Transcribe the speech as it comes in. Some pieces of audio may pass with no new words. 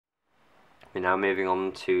We're now moving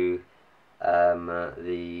on to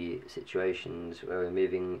the situations where we're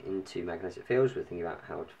moving into magnetic fields. We're thinking about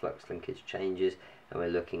how flux linkage changes, and we're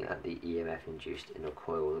looking at the EMF induced in a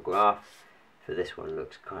coil. The graph for this one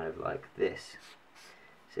looks kind of like this.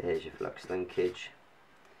 So here's your flux linkage,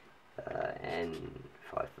 N5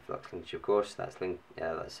 for flux linkage, of course. That's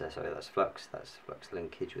flux. That's flux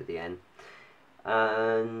linkage with the N,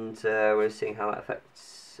 and we're seeing how that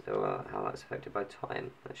affects, how that's affected by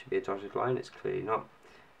time. That should be a dotted line. It's clearly not.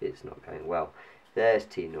 It's not going well. There's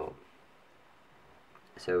T0.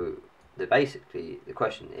 So basically the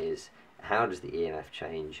question is, how does the EMF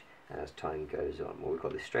change as time goes on? Well, we've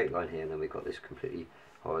got this straight line here, and then we've got this completely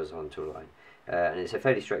horizontal line, and it's a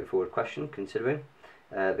fairly straightforward question considering,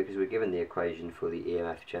 because we're given the equation for the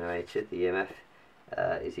EMF generated. The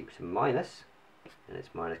EMF is equal to minus, and it's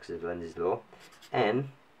minus because of Lenz's law, N,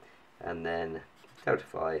 and then delta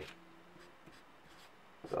phi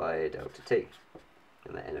by delta t.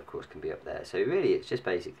 And the N of course can be up there. So really it's just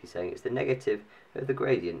basically saying it's the negative of the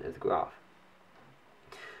gradient of the graph.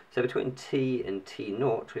 So between t and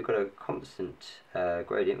t0 we've got a constant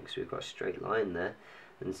gradient because we've got a straight line there,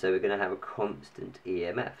 and so we're going to have a constant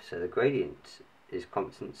EMF. So the gradient is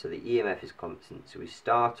constant, so the EMF is constant. So we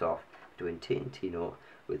start off between t and t0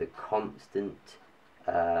 with a constant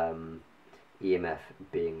EMF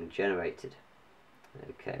being generated.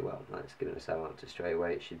 Okay, well that's given us our answer straight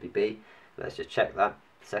away. It should be B. Let's just check that.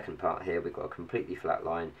 Second part here, we've got a completely flat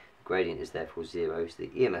line. The gradient is therefore 0, so the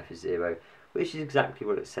EMF is 0, which is exactly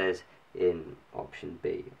what it says in option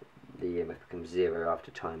B. The EMF becomes 0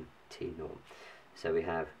 after time t0. So we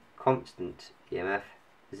have constant EMF,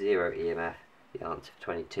 0 EMF. The answer for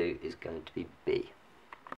 22 is going to be B.